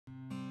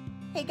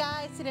Hey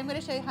guys, today I'm going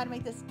to show you how to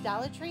make this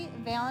Dollar Tree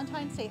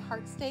Valentine's Day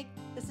heart stake.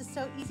 This is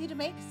so easy to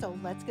make, so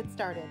let's get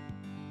started.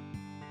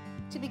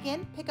 To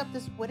begin, pick up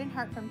this wooden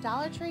heart from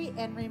Dollar Tree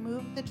and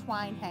remove the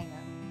twine hanger.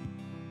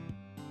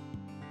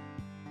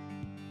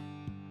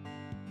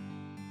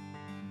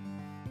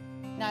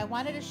 Now I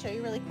wanted to show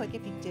you really quick,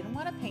 if you didn't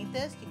want to paint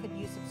this, you could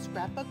use some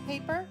scrapbook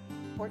paper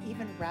or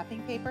even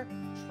wrapping paper.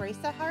 Trace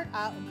the heart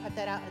out and cut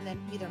that out, and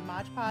then either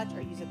Mod Podge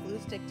or use a glue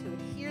stick to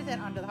adhere that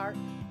onto the heart,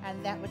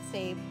 and that would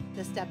save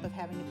the step of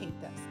having to paint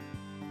this.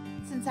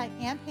 Since I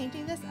am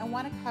painting this, I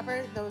want to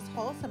cover those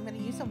holes, so I'm going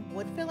to use some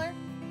wood filler.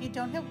 If you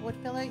don't have wood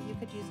filler, you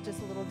could use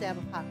just a little dab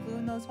of hot glue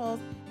in those holes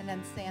and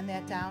then sand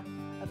that down.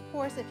 Of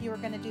course, if you were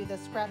going to do the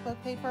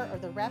scrapbook paper or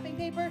the wrapping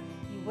paper,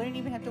 you wouldn't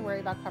even have to worry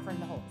about covering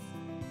the holes.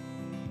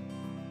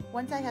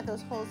 Once I have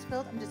those holes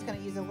filled, I'm just going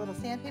to use a little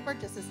sandpaper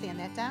just to sand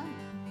that down.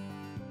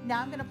 Now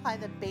I'm going to apply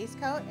the base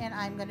coat, and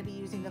I'm going to be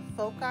using the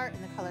FolkArt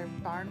in the color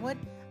Barnwood.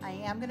 I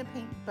am going to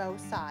paint both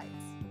sides.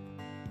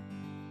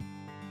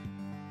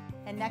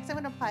 And next I'm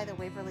going to apply the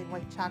Waverly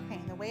white chalk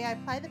paint. And the way I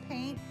apply the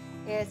paint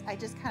is I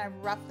just kind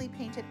of roughly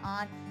paint it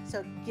on, so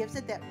it gives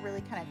it that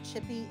really kind of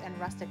chippy and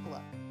rustic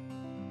look.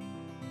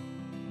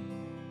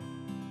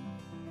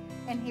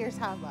 And here's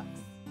how it looks.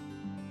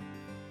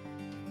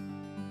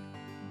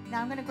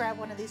 Now I'm going to grab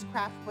one of these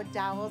craft wood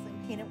dowels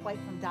and paint it white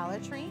from Dollar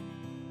Tree.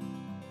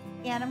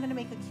 And I'm going to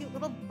make a cute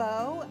little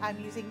bow. I'm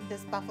using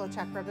this buffalo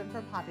check ribbon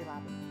from Hobby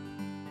Lobby.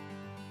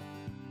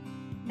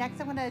 Next,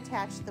 I'm going to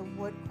attach the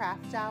wood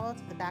craft dowel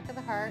to the back of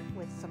the heart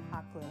with some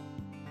hot glue.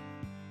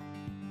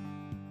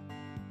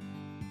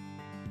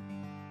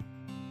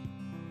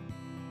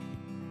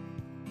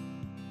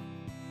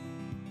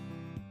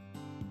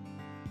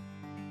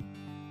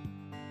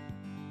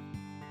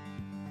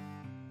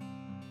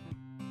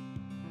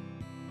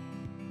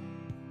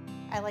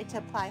 I like to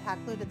apply hot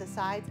glue to the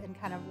sides and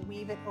kind of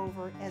weave it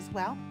over as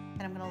well.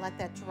 And I'm going to let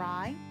that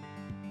dry.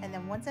 And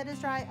then once that is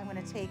dry, I'm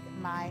going to take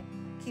my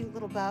cute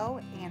little bow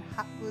and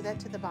hot glue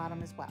that to the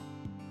bottom as well.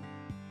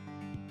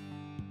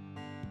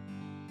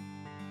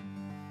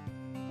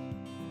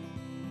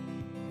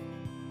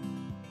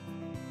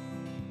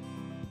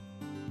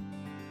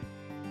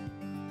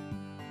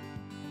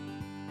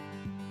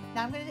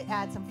 Now I'm going to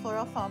add some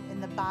floral foam in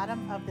the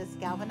bottom of this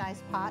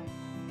galvanized pot.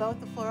 Both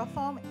the floral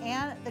foam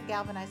and the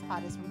galvanized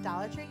pot is from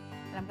Dollar Tree.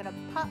 And I'm going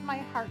to pop my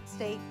heart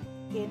stake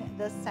in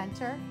the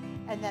center.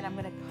 And then I'm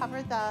going to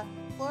cover the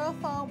floral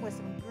foam with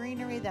some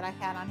greenery that I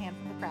had on hand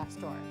from the craft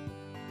store.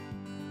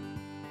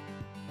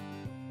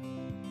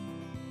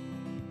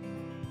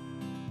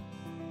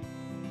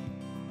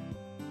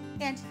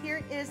 And here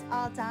it is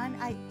all done.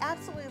 I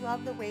absolutely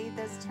love the way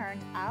this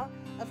turned out.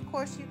 Of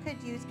course, you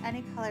could use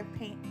any color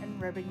paint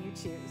and ribbon you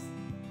choose.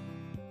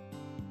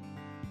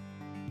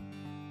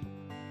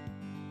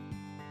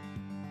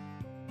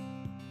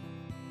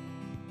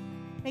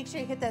 Make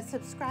sure you hit that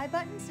subscribe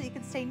button so you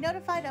can stay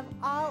notified of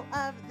all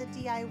of the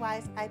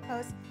DIYs I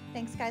post.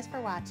 Thanks guys for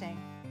watching.